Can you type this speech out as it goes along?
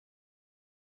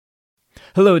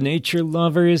Hello, nature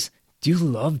lovers. Do you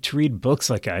love to read books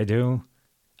like I do?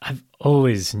 I've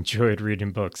always enjoyed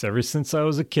reading books ever since I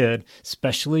was a kid,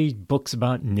 especially books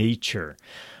about nature.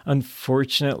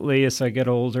 Unfortunately, as I get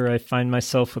older, I find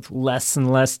myself with less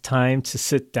and less time to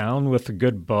sit down with a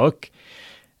good book.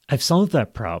 I've solved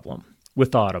that problem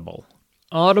with Audible.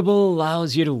 Audible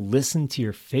allows you to listen to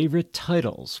your favorite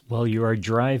titles while you are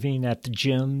driving, at the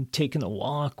gym, taking a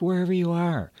walk, wherever you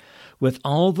are. With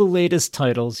all the latest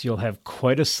titles, you'll have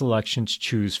quite a selection to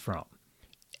choose from.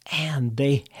 And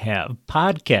they have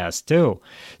podcasts too.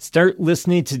 Start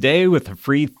listening today with a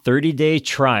free 30-day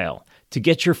trial. To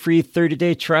get your free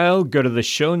 30-day trial, go to the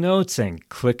show notes and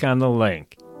click on the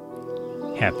link.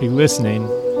 Happy listening.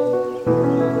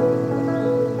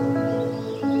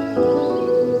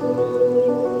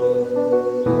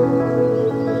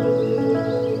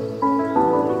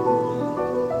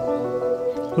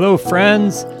 Hello,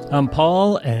 friends. I'm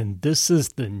Paul, and this is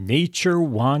the Nature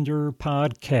Wanderer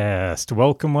podcast.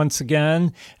 Welcome once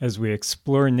again as we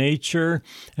explore nature.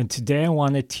 And today I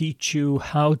want to teach you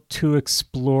how to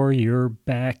explore your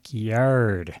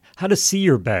backyard, how to see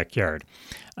your backyard.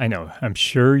 I know, I'm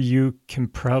sure you can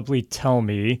probably tell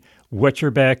me what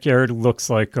your backyard looks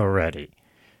like already,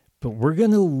 but we're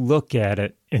going to look at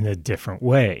it in a different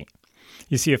way.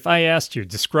 You see, if I asked you,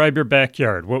 describe your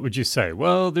backyard, what would you say?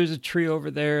 Well, there's a tree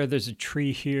over there, there's a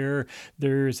tree here,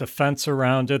 there's a fence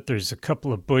around it, there's a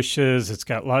couple of bushes, it's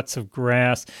got lots of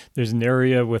grass, there's an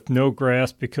area with no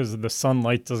grass because the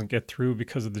sunlight doesn't get through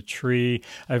because of the tree.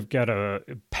 I've got a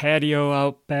patio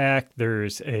out back,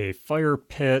 there's a fire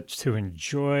pit to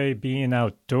enjoy being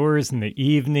outdoors in the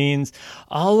evenings.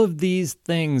 All of these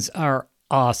things are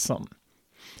awesome.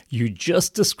 You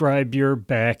just described your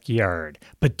backyard,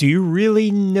 but do you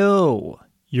really know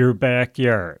your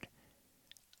backyard?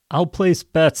 I'll place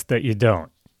bets that you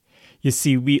don't. You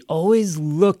see, we always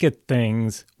look at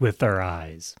things with our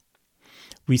eyes.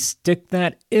 We stick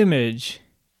that image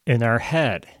in our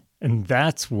head, and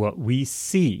that's what we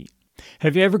see.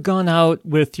 Have you ever gone out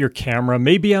with your camera,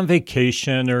 maybe on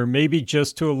vacation or maybe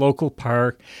just to a local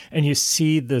park, and you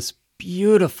see this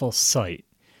beautiful sight?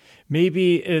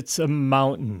 Maybe it's a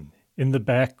mountain in the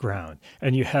background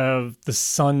and you have the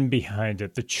sun behind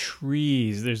it, the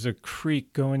trees, there's a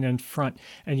creek going in front,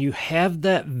 and you have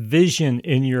that vision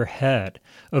in your head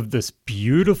of this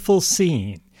beautiful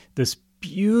scene, this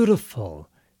beautiful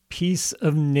piece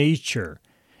of nature.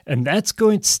 And that's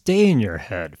going to stay in your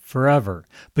head forever.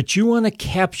 But you want to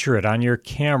capture it on your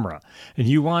camera and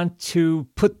you want to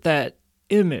put that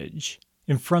image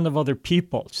in front of other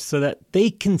people so that they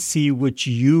can see what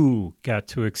you got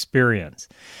to experience.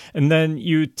 And then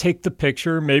you take the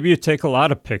picture, maybe you take a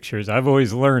lot of pictures. I've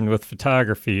always learned with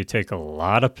photography, you take a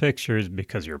lot of pictures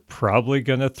because you're probably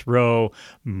going to throw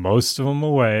most of them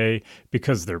away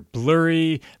because they're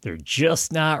blurry, they're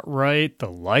just not right,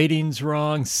 the lighting's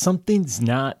wrong, something's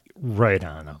not right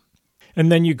on them. And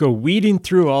then you go weeding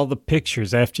through all the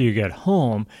pictures after you get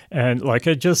home. And like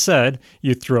I just said,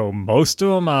 you throw most of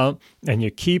them out and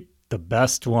you keep the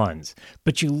best ones.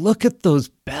 But you look at those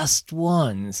best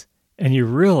ones and you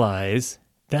realize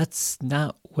that's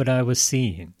not what I was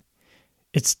seeing.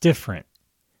 It's different.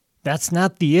 That's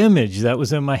not the image that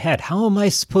was in my head. How am I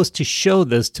supposed to show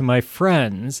this to my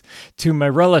friends, to my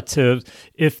relatives,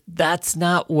 if that's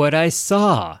not what I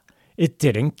saw? It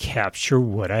didn't capture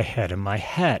what I had in my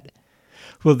head.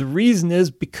 Well, the reason is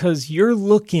because you're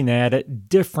looking at it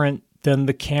different than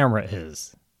the camera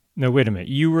is. Now, wait a minute.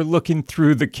 You were looking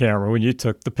through the camera when you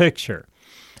took the picture,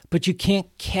 but you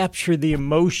can't capture the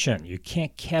emotion. You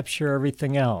can't capture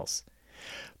everything else.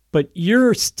 But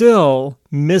you're still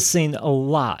missing a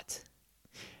lot.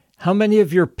 How many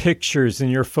of your pictures in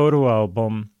your photo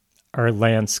album are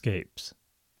landscapes?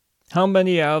 How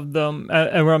many of them,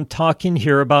 and I'm talking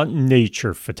here about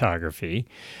nature photography,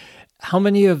 how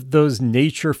many of those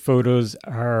nature photos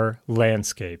are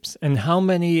landscapes? And how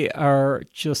many are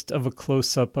just of a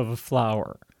close-up of a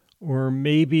flower? Or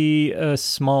maybe a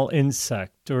small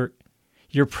insect? Or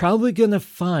you're probably going to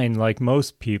find, like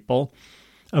most people,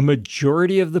 a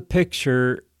majority of the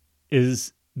picture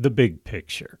is the big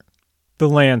picture, the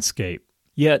landscape.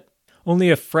 Yet only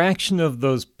a fraction of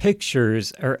those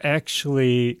pictures are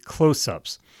actually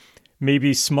close-ups.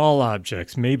 Maybe small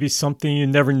objects, maybe something you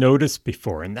never noticed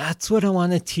before. And that's what I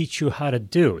want to teach you how to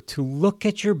do, to look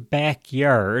at your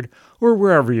backyard or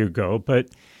wherever you go, but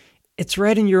it's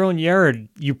right in your own yard.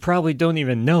 You probably don't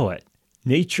even know it.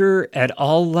 Nature at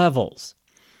all levels.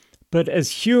 But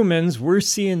as humans, we're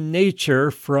seeing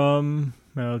nature from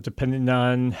depending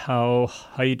on how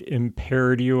height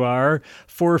impaired you are.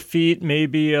 4 feet,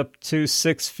 maybe up to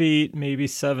 6 feet, maybe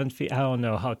 7 feet. I don't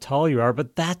know how tall you are,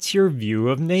 but that's your view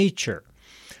of nature.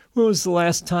 When was the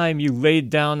last time you laid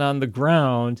down on the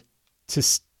ground to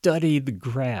study the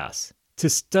grass, to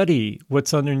study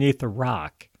what's underneath a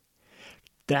rock?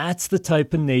 That's the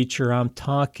type of nature I'm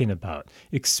talking about.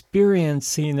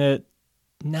 Experiencing it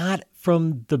not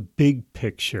from the big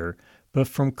picture, but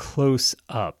from close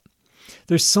up.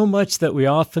 There's so much that we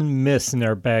often miss in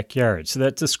our backyard. So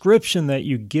that description that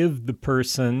you give the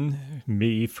person,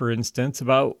 me for instance,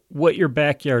 about what your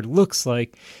backyard looks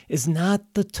like is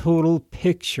not the total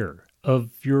picture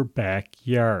of your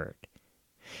backyard.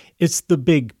 It's the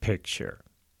big picture.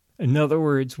 In other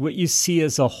words, what you see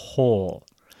as a whole.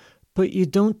 But you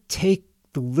don't take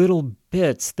the little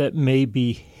bits that may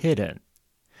be hidden.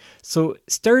 So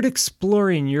start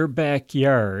exploring your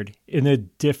backyard in a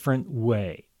different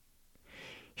way.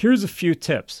 Here's a few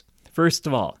tips. First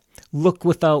of all, look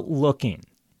without looking.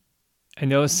 I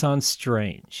know it sounds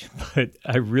strange, but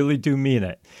I really do mean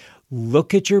it.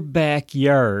 Look at your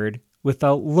backyard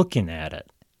without looking at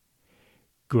it.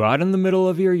 Go out in the middle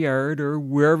of your yard or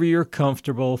wherever you're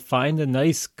comfortable. Find a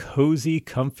nice, cozy,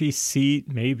 comfy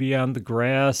seat, maybe on the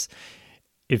grass.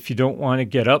 If you don't want to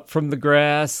get up from the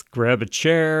grass, grab a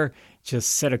chair. Just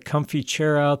set a comfy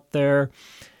chair out there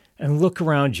and look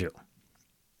around you.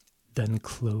 Then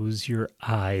close your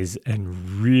eyes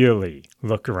and really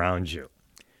look around you.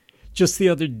 Just the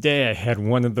other day, I had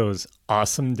one of those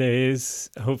awesome days.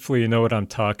 Hopefully you know what I'm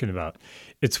talking about.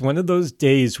 It's one of those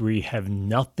days where you have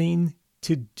nothing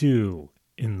to do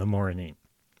in the morning.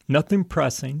 Nothing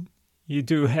pressing. You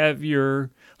do have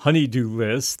your honey-do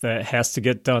list that has to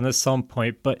get done at some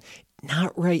point, but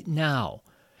not right now.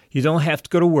 You don't have to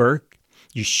go to work.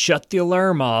 You shut the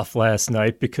alarm off last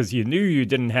night because you knew you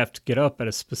didn't have to get up at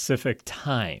a specific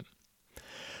time.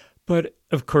 But,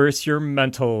 of course, your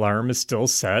mental alarm is still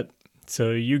set,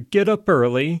 so you get up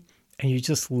early and you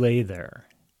just lay there,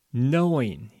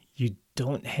 knowing you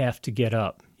don't have to get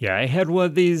up. Yeah, I had one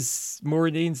of these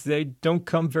mornings. They don't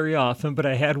come very often, but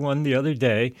I had one the other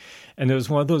day, and it was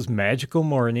one of those magical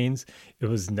mornings. It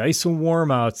was nice and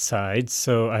warm outside,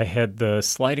 so I had the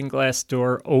sliding glass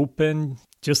door open,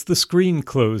 just the screen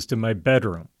closed in my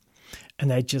bedroom,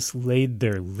 and I just laid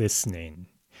there listening.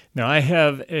 Now, I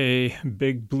have a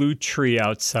big blue tree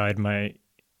outside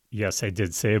yes, I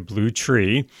did say a blue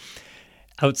tree.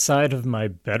 Outside of my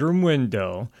bedroom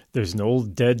window, there's an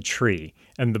old dead tree,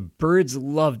 and the birds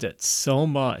loved it so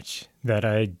much that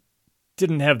I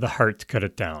didn't have the heart to cut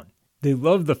it down. They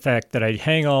love the fact that I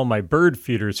hang all my bird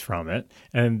feeders from it,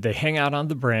 and they hang out on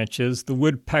the branches. The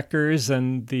woodpeckers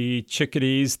and the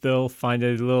chickadees, they'll find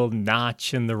a little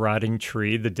notch in the rotting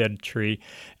tree, the dead tree,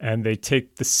 and they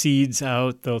take the seeds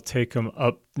out. They'll take them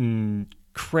up and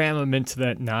cram them into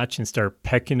that notch and start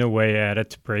pecking away at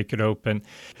it to break it open.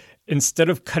 Instead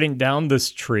of cutting down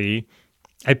this tree,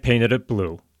 I painted it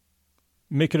blue.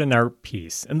 Make it an art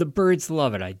piece. And the birds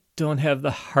love it. I don't have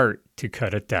the heart to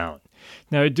cut it down.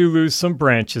 Now, I do lose some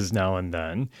branches now and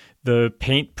then. The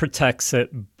paint protects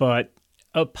it, but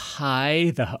up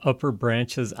high, the upper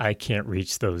branches, I can't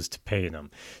reach those to paint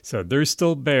them. So they're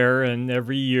still bare, and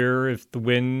every year, if the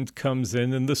wind comes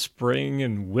in the spring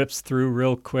and whips through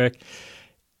real quick,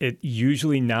 it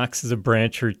usually knocks a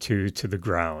branch or two to the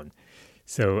ground.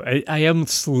 So I am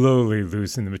slowly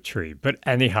losing the tree. But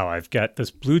anyhow, I've got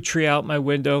this blue tree out my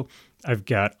window. I've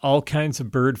got all kinds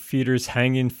of bird feeders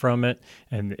hanging from it.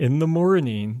 And in the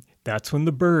morning, that's when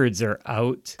the birds are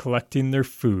out collecting their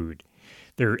food.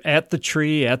 They're at the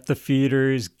tree, at the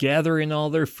feeders, gathering all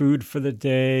their food for the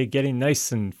day, getting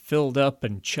nice and filled up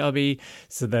and chubby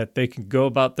so that they can go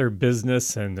about their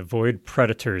business and avoid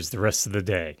predators the rest of the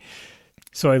day.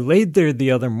 So I laid there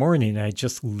the other morning and I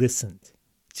just listened.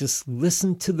 Just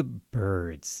listen to the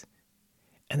birds.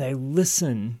 And I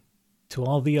listened to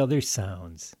all the other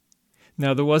sounds.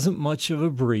 Now, there wasn't much of a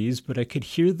breeze, but I could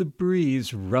hear the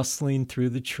breeze rustling through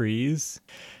the trees.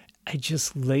 I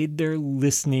just laid there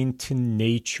listening to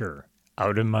nature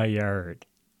out in my yard.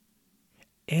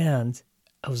 And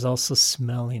I was also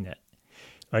smelling it.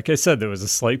 Like I said, there was a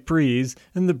slight breeze,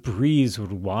 and the breeze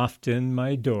would waft in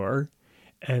my door,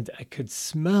 and I could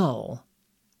smell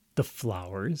the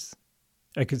flowers.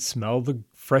 I could smell the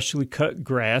freshly cut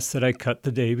grass that I cut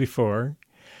the day before.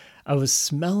 I was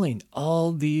smelling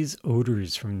all these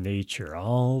odors from nature,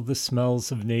 all the smells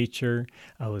of nature.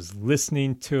 I was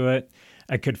listening to it.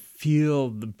 I could feel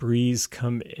the breeze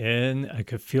come in. I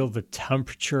could feel the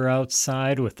temperature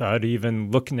outside without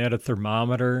even looking at a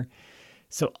thermometer.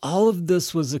 So all of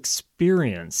this was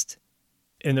experienced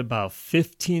in about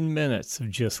 15 minutes of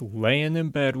just laying in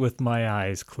bed with my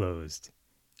eyes closed,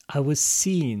 I was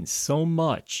seeing so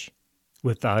much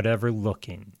without ever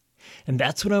looking. And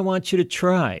that's what I want you to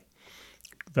try.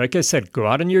 Like I said, go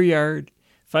out in your yard,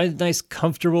 find a nice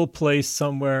comfortable place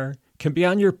somewhere. It can be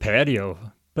on your patio,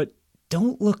 but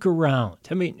don't look around.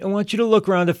 I want you to look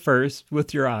around at first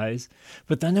with your eyes,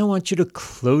 but then I want you to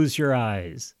close your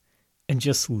eyes and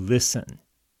just listen.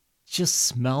 Just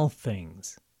smell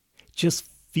things. Just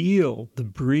feel the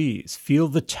breeze, feel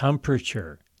the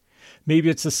temperature. Maybe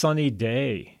it's a sunny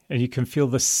day and you can feel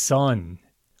the sun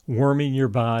warming your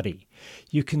body.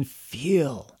 You can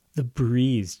feel the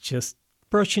breeze just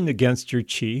brushing against your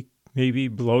cheek, maybe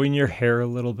blowing your hair a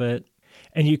little bit.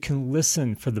 And you can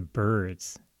listen for the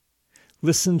birds.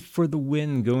 Listen for the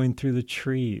wind going through the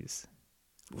trees.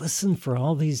 Listen for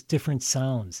all these different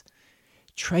sounds.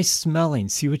 Try smelling,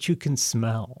 see what you can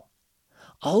smell.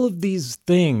 All of these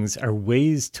things are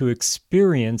ways to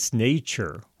experience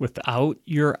nature without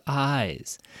your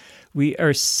eyes. We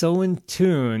are so in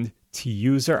tune to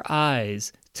use our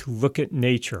eyes to look at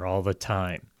nature all the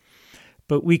time.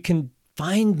 But we can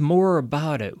find more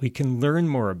about it. We can learn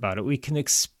more about it. We can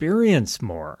experience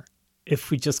more if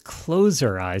we just close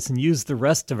our eyes and use the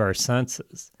rest of our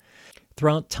senses.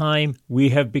 Throughout time, we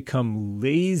have become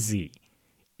lazy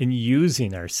in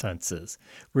using our senses.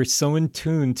 We're so in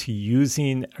tune to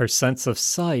using our sense of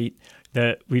sight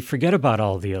that we forget about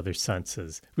all the other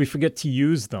senses. We forget to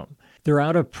use them. They're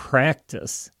out of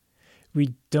practice.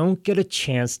 We don't get a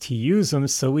chance to use them,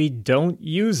 so we don't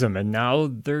use them. And now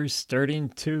they're starting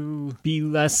to be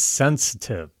less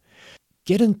sensitive.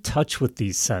 Get in touch with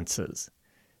these senses.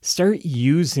 Start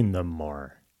using them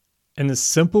more. And the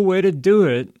simple way to do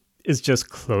it is just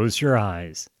close your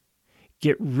eyes.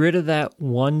 Get rid of that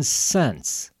one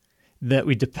sense that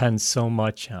we depend so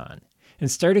much on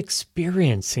and start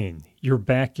experiencing your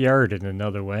backyard in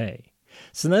another way.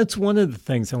 So that's one of the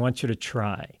things I want you to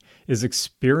try, is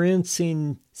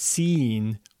experiencing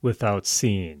seeing without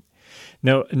seeing.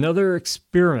 Now, another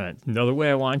experiment, another way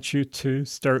I want you to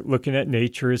start looking at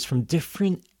nature is from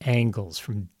different angles,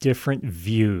 from different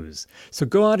views. So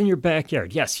go out in your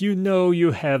backyard. Yes, you know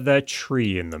you have that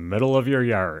tree in the middle of your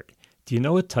yard. Do you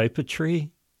know what type of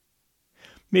tree?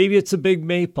 Maybe it's a big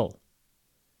maple.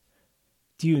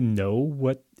 Do you know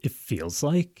what it feels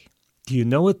like? Do you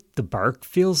know what the bark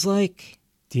feels like?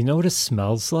 Do you know what it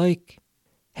smells like?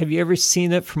 Have you ever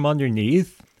seen it from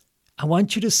underneath? I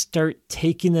want you to start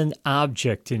taking an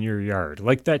object in your yard,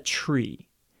 like that tree.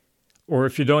 Or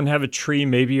if you don't have a tree,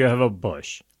 maybe you have a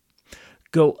bush.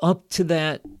 Go up to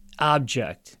that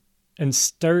object and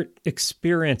start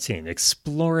experiencing,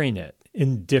 exploring it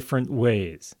in different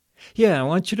ways. Yeah, I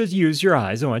want you to use your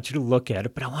eyes. I want you to look at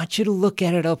it, but I want you to look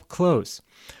at it up close.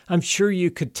 I'm sure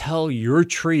you could tell your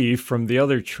tree from the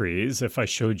other trees if I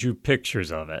showed you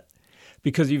pictures of it,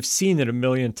 because you've seen it a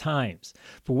million times.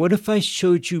 But what if I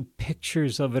showed you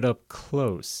pictures of it up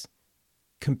close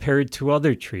compared to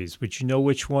other trees? Would you know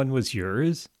which one was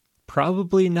yours?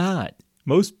 Probably not.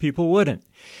 Most people wouldn't.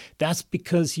 That's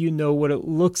because you know what it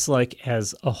looks like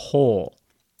as a whole,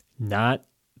 not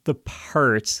the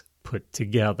parts put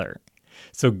together.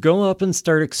 So go up and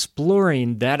start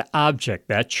exploring that object,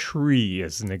 that tree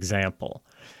as an example.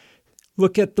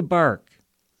 Look at the bark.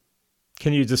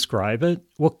 Can you describe it?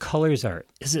 What colors are it?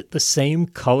 Is it the same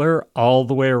color all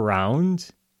the way around?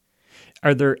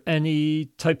 Are there any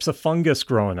types of fungus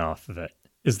growing off of it?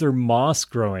 Is there moss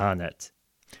growing on it?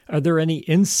 Are there any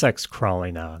insects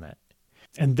crawling on it?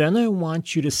 And then I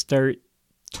want you to start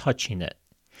touching it.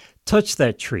 Touch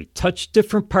that tree. Touch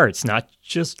different parts, not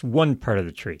just one part of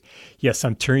the tree. Yes,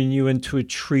 I'm turning you into a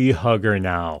tree hugger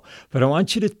now, but I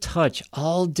want you to touch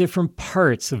all different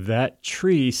parts of that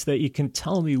tree so that you can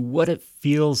tell me what it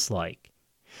feels like.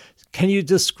 Can you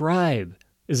describe?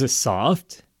 Is it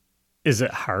soft? Is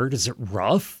it hard? Is it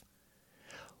rough?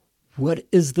 What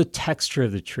is the texture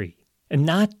of the tree? And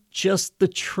not just the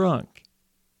trunk.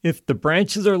 If the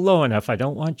branches are low enough, I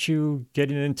don't want you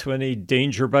getting into any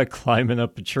danger by climbing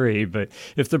up a tree, but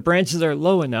if the branches are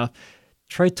low enough,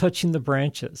 try touching the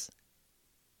branches.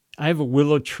 I have a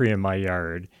willow tree in my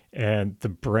yard, and the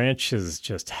branches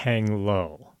just hang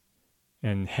low.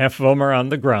 And half of them are on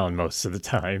the ground most of the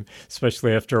time,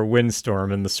 especially after a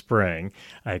windstorm in the spring.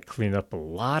 I clean up a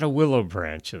lot of willow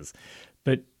branches.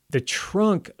 But the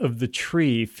trunk of the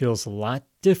tree feels a lot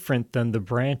different than the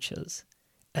branches.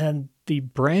 And the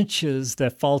branches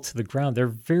that fall to the ground, they're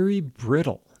very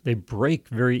brittle. They break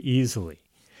very easily.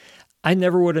 I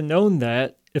never would have known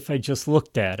that if I just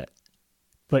looked at it.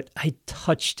 But I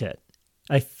touched it.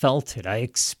 I felt it. I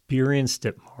experienced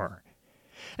it more.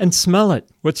 And smell it.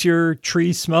 What's your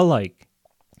tree smell like?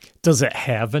 Does it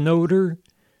have an odor?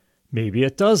 Maybe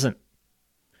it doesn't.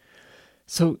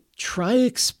 So try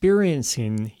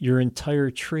experiencing your entire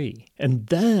tree and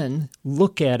then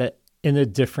look at it in a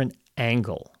different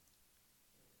angle.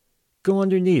 Go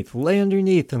underneath, lay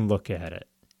underneath and look at it.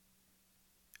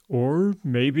 Or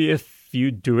maybe if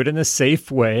you do it in a safe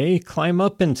way, climb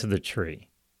up into the tree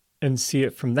and see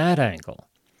it from that angle.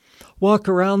 Walk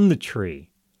around the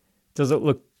tree. Does it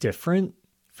look different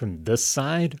from this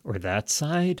side or that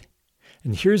side?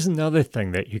 And here's another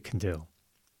thing that you can do.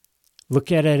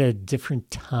 Look at it at a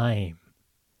different time.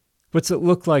 What's it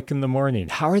look like in the morning?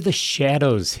 How are the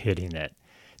shadows hitting it?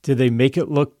 Do they make it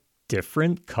look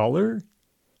different color?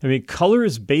 I mean, color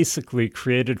is basically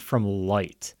created from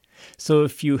light. So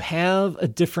if you have a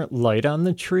different light on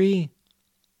the tree,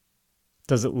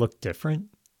 does it look different?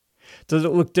 Does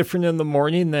it look different in the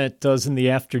morning than it does in the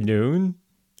afternoon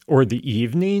or the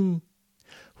evening?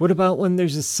 What about when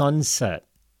there's a sunset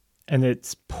and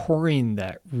it's pouring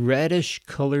that reddish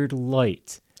colored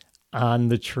light on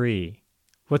the tree?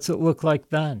 What's it look like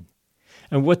then?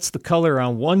 And what's the color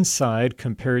on one side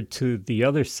compared to the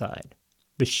other side,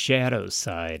 the shadow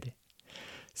side?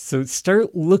 So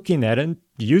start looking at it. And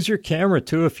use your camera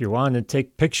too if you want, and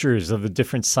take pictures of the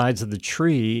different sides of the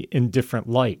tree in different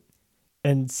light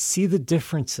and see the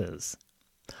differences.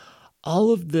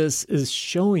 All of this is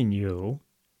showing you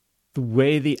the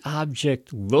way the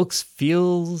object looks,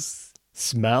 feels,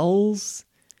 smells.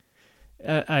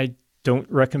 I don't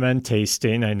recommend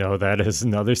tasting. I know that is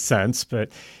another sense,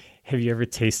 but have you ever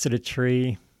tasted a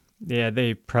tree? Yeah,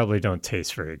 they probably don't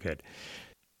taste very good.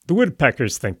 The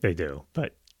woodpeckers think they do,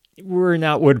 but we're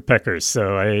not woodpeckers,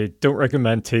 so I don't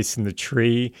recommend tasting the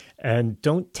tree. And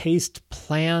don't taste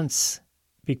plants,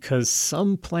 because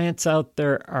some plants out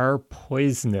there are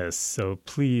poisonous. So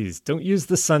please don't use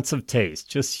the sense of taste.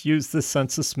 Just use the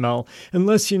sense of smell,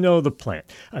 unless you know the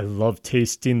plant. I love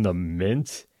tasting the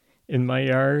mint in my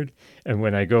yard. And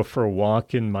when I go for a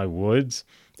walk in my woods,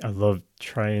 I love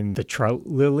trying the trout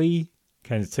lily.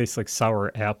 Kind of tastes like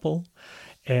sour apple.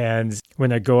 And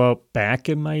when I go out back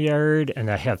in my yard and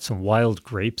I have some wild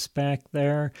grapes back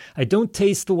there, I don't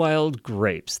taste the wild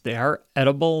grapes. They are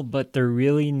edible, but they're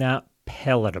really not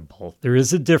palatable. There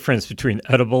is a difference between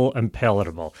edible and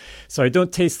palatable. So I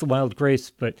don't taste the wild grapes,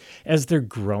 but as they're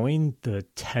growing, the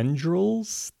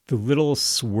tendrils, the little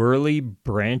swirly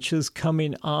branches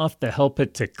coming off that help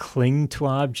it to cling to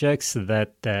objects so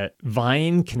that that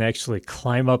vine can actually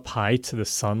climb up high to the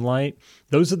sunlight.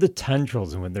 Those are the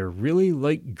tendrils. And when they're really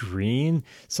light green,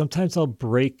 sometimes I'll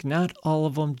break, not all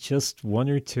of them, just one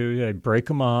or two. I break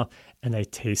them off and I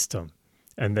taste them.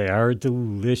 And they are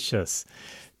delicious.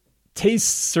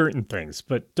 Taste certain things,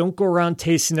 but don't go around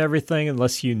tasting everything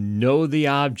unless you know the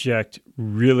object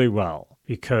really well,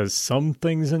 because some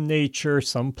things in nature,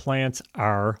 some plants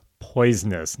are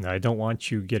poisonous, and I don't want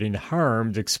you getting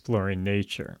harmed exploring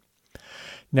nature.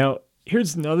 Now,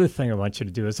 here's another thing I want you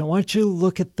to do is I want you to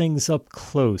look at things up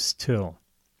close too.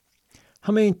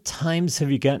 How many times have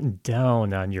you gotten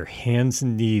down on your hands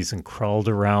and knees and crawled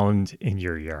around in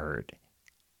your yard?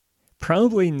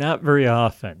 Probably not very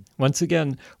often. Once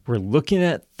again, we're looking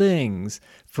at things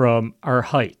from our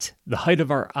height, the height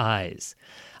of our eyes.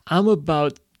 I'm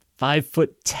about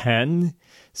 5'10",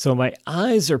 so my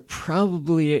eyes are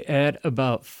probably at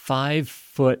about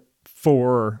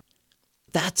 5'4".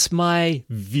 That's my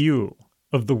view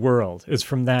of the world, is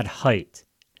from that height.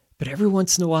 But every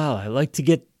once in a while, I like to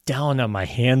get down on my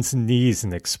hands and knees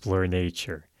and explore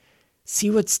nature.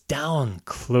 See what's down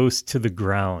close to the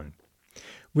ground.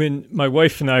 When my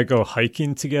wife and I go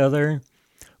hiking together,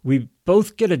 we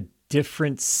both get a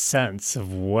different sense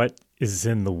of what is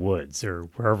in the woods or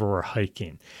wherever we're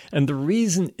hiking. And the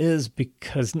reason is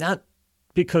not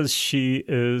because she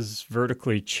is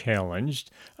vertically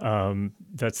challenged.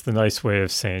 That's the nice way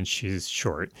of saying she's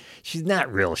short. She's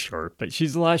not real short, but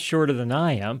she's a lot shorter than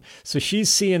I am. So she's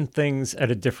seeing things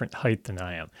at a different height than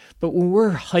I am. But when we're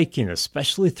hiking,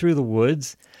 especially through the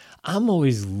woods, I'm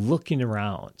always looking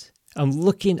around. I'm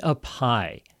looking up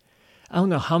high. I don't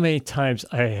know how many times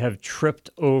I have tripped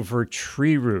over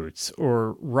tree roots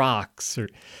or rocks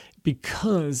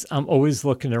because I'm always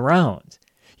looking around.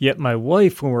 Yet my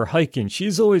wife, when we're hiking,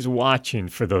 she's always watching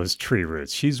for those tree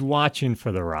roots. She's watching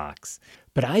for the rocks.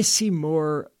 But I see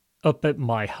more up at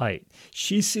my height.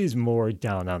 She sees more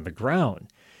down on the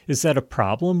ground. Is that a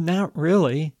problem? Not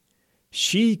really.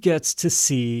 She gets to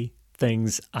see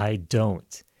things I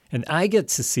don't. And I get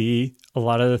to see a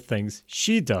lot of the things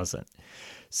she doesn't.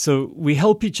 So we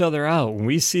help each other out. When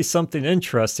we see something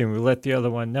interesting, we let the other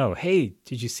one know, hey,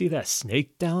 did you see that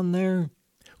snake down there?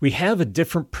 We have a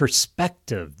different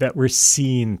perspective that we're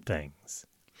seeing things.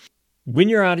 when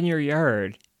you're out in your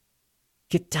yard,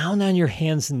 get down on your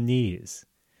hands and knees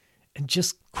and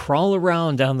just crawl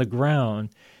around on the ground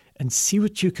and see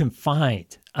what you can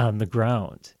find on the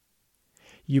ground.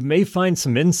 You may find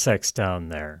some insects down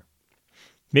there.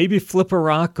 Maybe flip a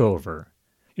rock over.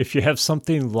 If you have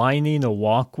something lining a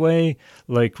walkway,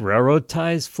 like railroad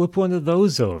ties, flip one of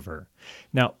those over.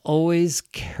 Now, always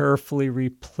carefully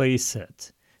replace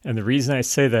it. And the reason I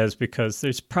say that is because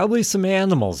there's probably some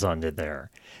animals under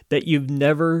there that you've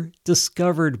never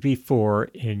discovered before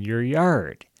in your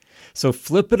yard. So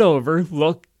flip it over,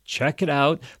 look, check it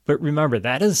out. But remember,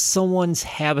 that is someone's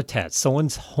habitat,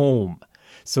 someone's home.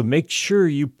 So make sure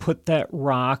you put that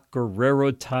rock or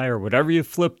railroad tie or whatever you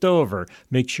flipped over,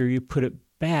 make sure you put it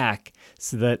back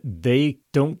so that they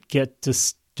don't get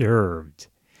disturbed.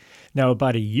 Now,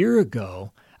 about a year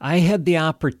ago, I had the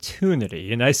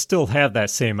opportunity, and I still have that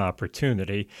same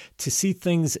opportunity, to see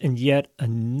things in yet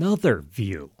another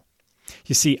view.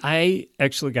 You see, I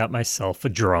actually got myself a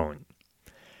drone.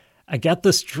 I got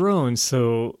this drone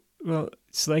so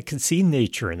I could see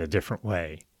nature in a different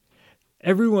way.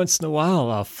 Every once in a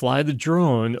while, I'll fly the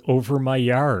drone over my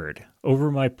yard,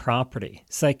 over my property,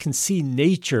 so I can see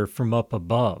nature from up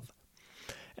above.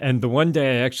 And the one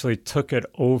day I actually took it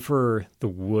over the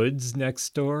woods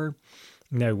next door,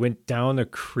 and I went down a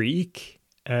creek,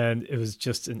 and it was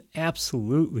just an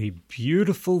absolutely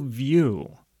beautiful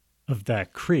view of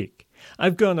that creek.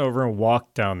 I've gone over and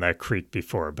walked down that creek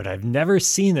before, but I've never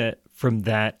seen it from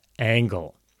that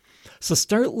angle. So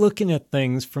start looking at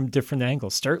things from different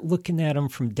angles. Start looking at them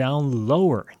from down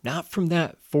lower, not from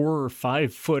that 4 or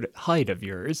 5 foot height of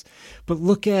yours, but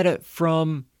look at it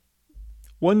from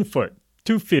 1 foot,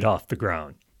 2 feet off the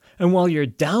ground. And while you're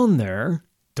down there,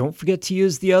 don't forget to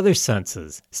use the other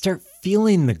senses. Start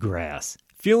feeling the grass,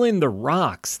 feeling the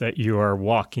rocks that you are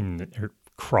walking or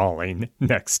crawling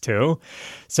next to.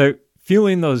 So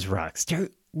feeling those rocks.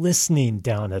 Start listening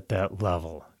down at that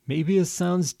level. Maybe it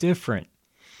sounds different.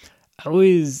 I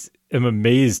always am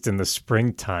amazed in the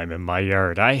springtime in my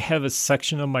yard. I have a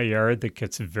section of my yard that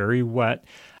gets very wet.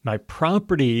 My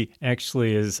property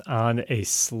actually is on a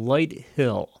slight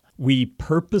hill. We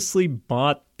purposely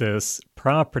bought this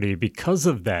property because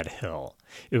of that hill.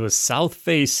 It was south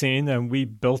facing and we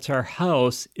built our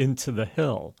house into the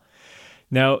hill.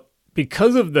 Now,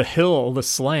 because of the hill, the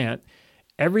slant,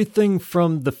 everything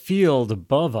from the field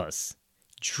above us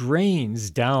drains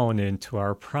down into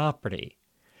our property.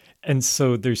 And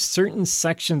so there's certain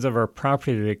sections of our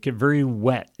property that get very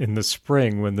wet in the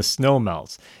spring when the snow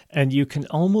melts. And you can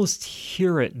almost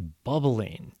hear it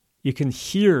bubbling. You can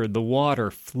hear the water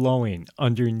flowing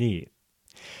underneath.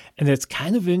 And it's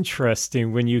kind of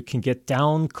interesting when you can get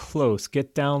down close,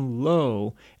 get down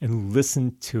low, and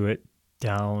listen to it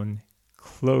down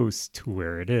close to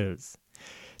where it is.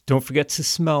 Don't forget to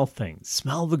smell things.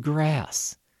 Smell the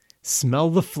grass. Smell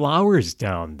the flowers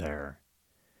down there.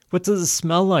 What does it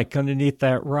smell like underneath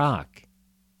that rock?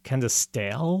 Kind of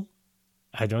stale?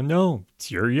 I don't know.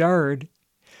 It's your yard.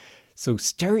 So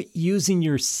start using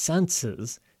your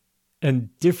senses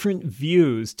and different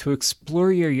views to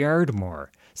explore your yard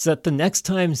more. So that the next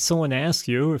time someone asks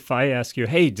you, if I ask you,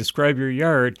 hey, describe your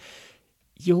yard,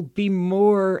 you'll be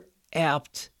more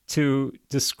apt to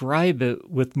describe it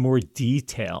with more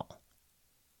detail.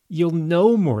 You'll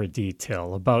know more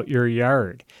detail about your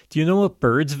yard. Do you know what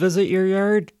birds visit your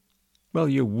yard? Well,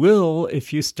 you will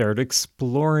if you start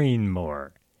exploring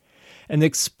more. And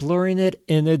exploring it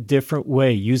in a different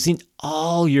way, using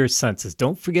all your senses.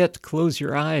 Don't forget to close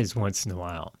your eyes once in a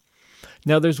while.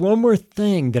 Now, there's one more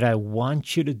thing that I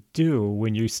want you to do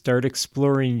when you start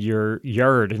exploring your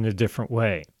yard in a different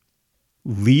way.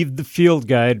 Leave the field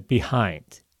guide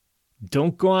behind.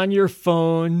 Don't go on your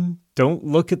phone. Don't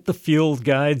look at the field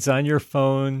guides on your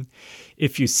phone.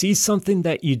 If you see something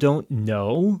that you don't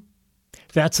know,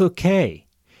 that's okay.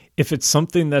 If it's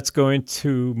something that's going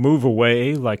to move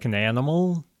away like an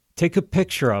animal, take a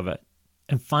picture of it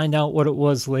and find out what it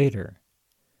was later.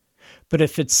 But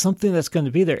if it's something that's going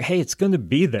to be there, hey, it's going to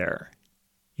be there.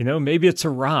 You know, maybe it's a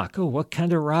rock. Oh, what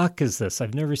kind of rock is this?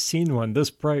 I've never seen one this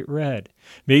bright red.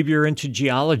 Maybe you're into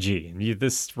geology and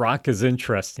this rock is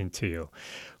interesting to you.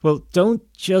 Well, don't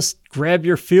just grab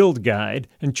your field guide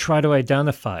and try to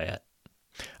identify it.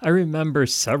 I remember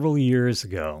several years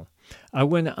ago, I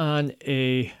went on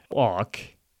a walk.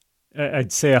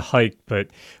 I'd say a hike, but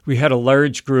we had a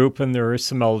large group and there were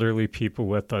some elderly people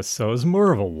with us, so it was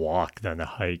more of a walk than a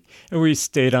hike. And we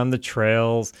stayed on the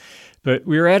trails, but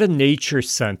we were at a nature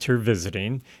center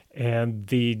visiting, and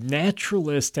the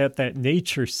naturalist at that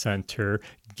nature center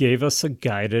gave us a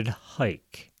guided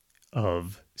hike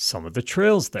of some of the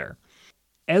trails there.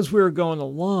 as we were going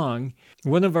along,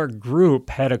 one of our group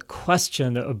had a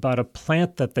question about a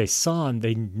plant that they saw and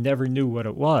they never knew what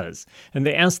it was. And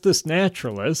they asked this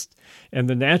naturalist, and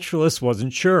the naturalist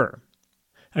wasn't sure.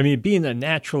 I mean, being a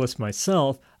naturalist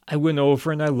myself, I went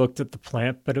over and I looked at the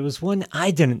plant, but it was one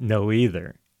I didn't know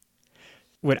either.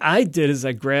 What I did is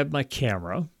I grabbed my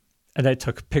camera and I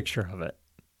took a picture of it.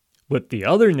 What the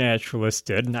other naturalist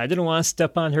did, and I didn't want to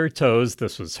step on her toes,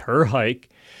 this was her hike,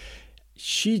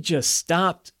 she just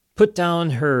stopped, put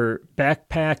down her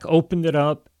backpack, opened it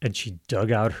up, and she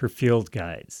dug out her field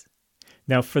guides.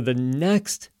 Now, for the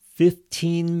next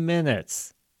 15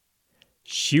 minutes,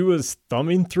 she was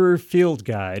thumbing through her field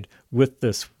guide with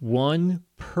this one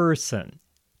person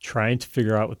trying to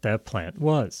figure out what that plant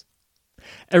was.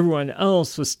 Everyone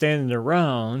else was standing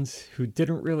around who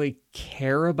didn't really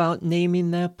care about naming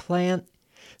that plant.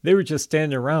 They were just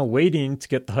standing around waiting to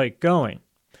get the hike going.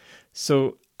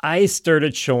 So I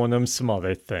started showing them some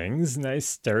other things, and I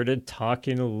started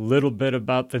talking a little bit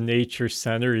about the Nature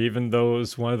Center, even though it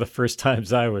was one of the first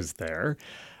times I was there.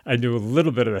 I knew a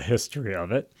little bit of the history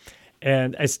of it,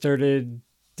 and I started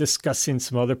discussing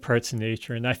some other parts of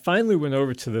nature. And I finally went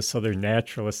over to this other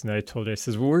naturalist, and I told her, I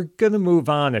says, well, we're going to move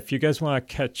on. If you guys want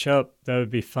to catch up, that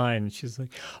would be fine. And she's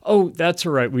like, oh, that's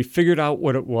all right. We figured out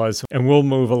what it was, and we'll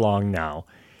move along now.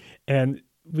 And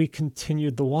we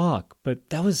continued the walk, but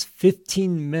that was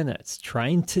 15 minutes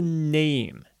trying to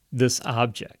name this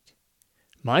object.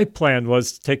 My plan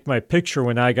was to take my picture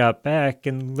when I got back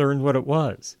and learn what it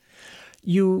was.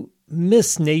 You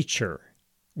miss nature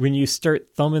when you start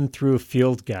thumbing through a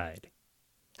field guide.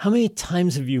 How many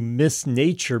times have you missed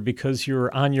nature because you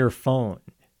were on your phone?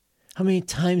 How many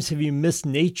times have you missed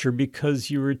nature because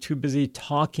you were too busy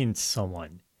talking to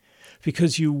someone?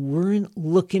 Because you weren't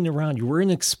looking around, you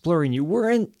weren't exploring, you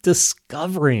weren't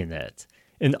discovering it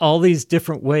in all these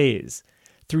different ways,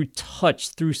 through touch,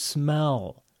 through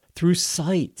smell, through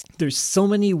sight. There's so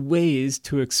many ways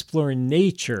to explore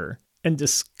nature and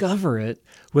discover it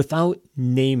without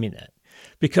naming it.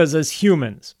 Because as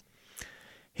humans,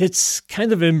 it's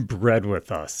kind of inbred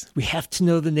with us. We have to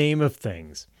know the name of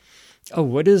things. Oh,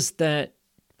 what is that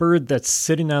bird that's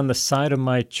sitting on the side of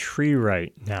my tree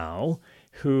right now,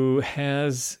 who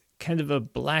has kind of a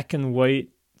black and white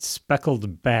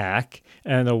speckled back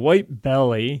and a white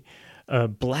belly, a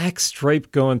black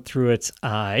stripe going through its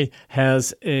eye,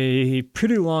 has a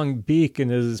pretty long beak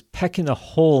and is pecking a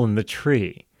hole in the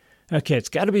tree? Okay, it's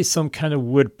got to be some kind of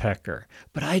woodpecker,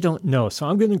 but I don't know, so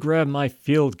I'm going to grab my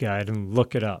field guide and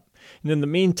look it up. And in the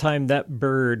meantime, that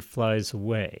bird flies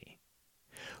away.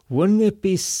 Wouldn't it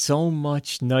be so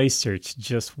much nicer to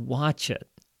just watch it,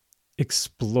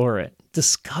 explore it,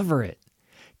 discover it,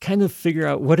 kind of figure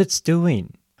out what it's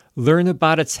doing, learn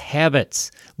about its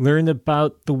habits, learn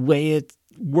about the way it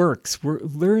works,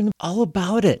 learn all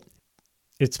about it.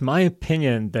 It's my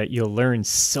opinion that you'll learn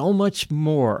so much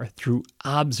more through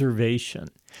observation.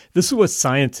 This is what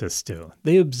scientists do.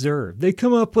 They observe. They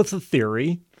come up with a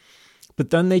theory,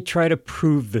 but then they try to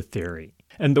prove the theory.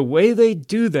 And the way they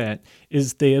do that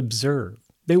is they observe,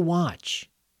 they watch,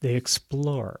 they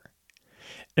explore.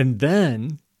 And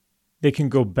then they can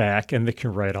go back and they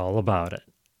can write all about it.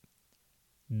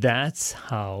 That's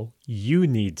how you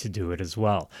need to do it as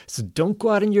well. So don't go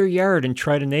out in your yard and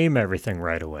try to name everything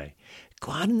right away.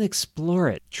 Go out and explore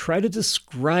it. Try to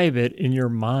describe it in your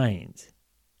mind.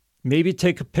 Maybe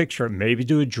take a picture, maybe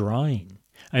do a drawing.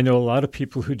 I know a lot of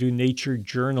people who do nature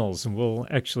journals, and we'll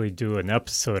actually do an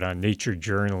episode on nature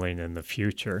journaling in the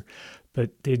future.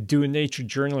 But they do nature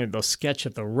journaling, they'll sketch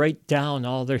it, they'll write down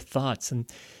all their thoughts, and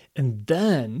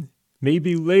then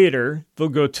maybe later they'll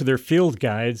go to their field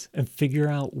guides and figure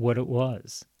out what it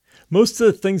was. Most of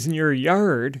the things in your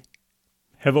yard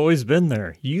have always been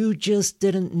there. You just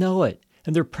didn't know it.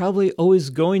 And they're probably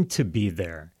always going to be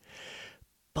there.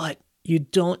 But you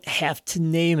don't have to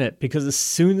name it, because as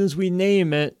soon as we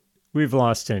name it, we've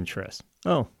lost interest.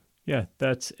 Oh, yeah,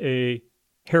 that's a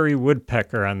hairy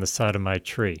woodpecker on the side of my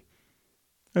tree.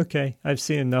 Okay, I've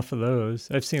seen enough of those.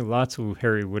 I've seen lots of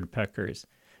hairy woodpeckers.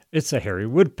 It's a hairy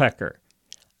woodpecker.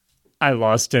 I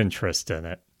lost interest in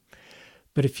it.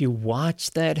 But if you watch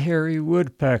that hairy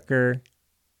woodpecker,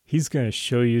 he's going to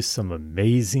show you some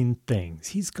amazing things.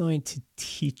 He's going to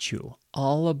teach you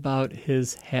all about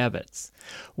his habits.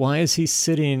 Why is he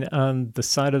sitting on the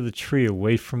side of the tree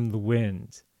away from the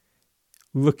wind,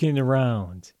 looking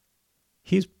around?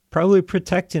 He's probably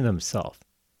protecting himself.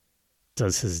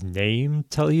 Does his name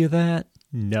tell you that?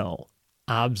 No.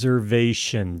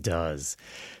 Observation does.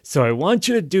 So I want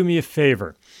you to do me a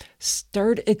favor.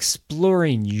 Start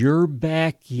exploring your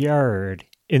backyard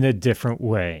in a different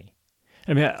way.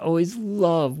 I mean, I always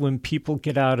love when people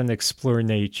get out and explore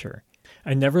nature.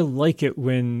 I never like it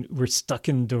when we're stuck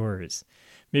indoors.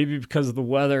 Maybe because of the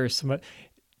weather.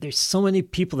 There's so many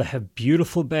people that have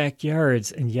beautiful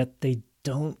backyards, and yet they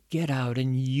don't get out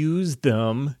and use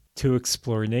them to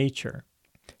explore nature.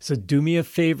 So do me a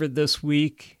favor this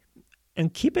week,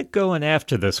 and keep it going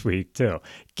after this week too.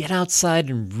 Get outside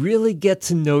and really get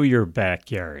to know your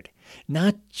backyard,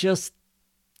 not just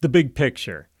the big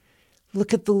picture.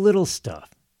 Look at the little stuff.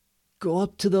 Go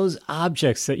up to those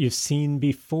objects that you've seen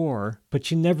before,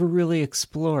 but you never really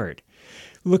explored.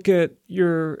 Look at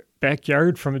your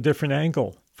backyard from a different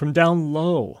angle, from down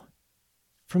low,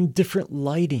 from different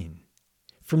lighting,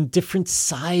 from different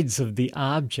sides of the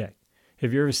object.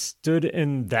 Have you ever stood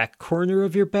in that corner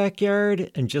of your backyard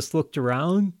and just looked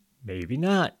around? Maybe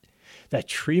not. That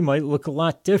tree might look a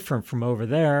lot different from over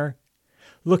there.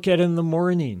 Look at it in the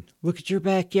morning. Look at your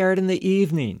backyard in the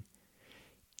evening.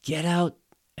 Get out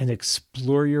and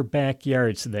explore your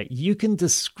backyard so that you can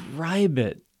describe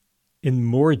it in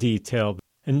more detail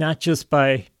and not just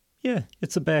by, yeah,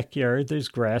 it's a backyard. There's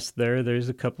grass there. There's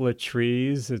a couple of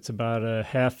trees. It's about a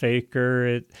half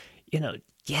acre.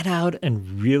 Get out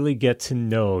and really get to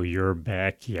know your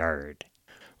backyard.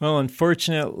 Well,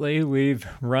 unfortunately, we've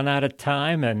run out of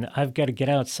time and I've got to get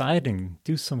outside and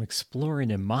do some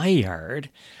exploring in my yard.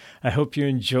 I hope you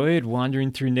enjoyed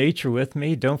wandering through nature with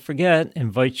me. Don't forget,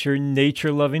 invite your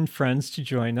nature-loving friends to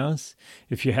join us.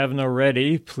 If you haven't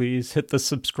already, please hit the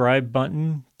subscribe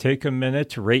button. Take a minute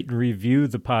to rate and review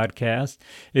the podcast.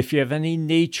 If you have any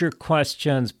nature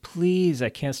questions, please, I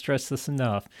can't stress this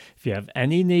enough. If you have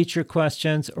any nature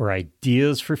questions or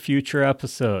ideas for future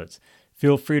episodes,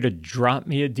 feel free to drop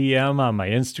me a DM on my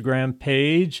Instagram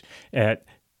page at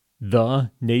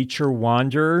The Nature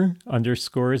Wanderer,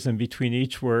 underscores in between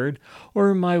each word,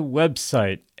 or my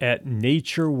website at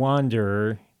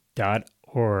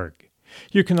naturewanderer.org.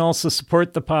 You can also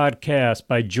support the podcast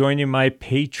by joining my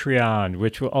Patreon,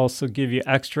 which will also give you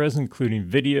extras, including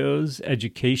videos,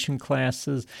 education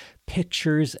classes,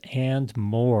 pictures, and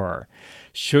more.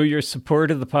 Show your support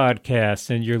of the podcast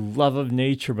and your love of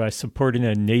nature by supporting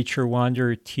a Nature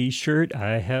Wanderer t-shirt.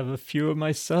 I have a few of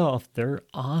myself. They're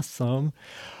awesome.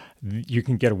 You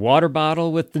can get a water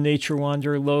bottle with the Nature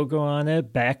Wanderer logo on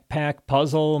it, backpack,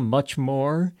 puzzle, much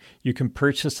more. You can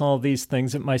purchase all these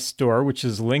things at my store, which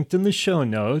is linked in the show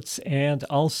notes, and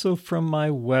also from my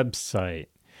website.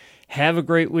 Have a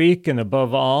great week, and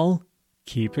above all,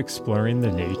 keep exploring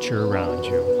the nature around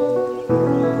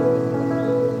you.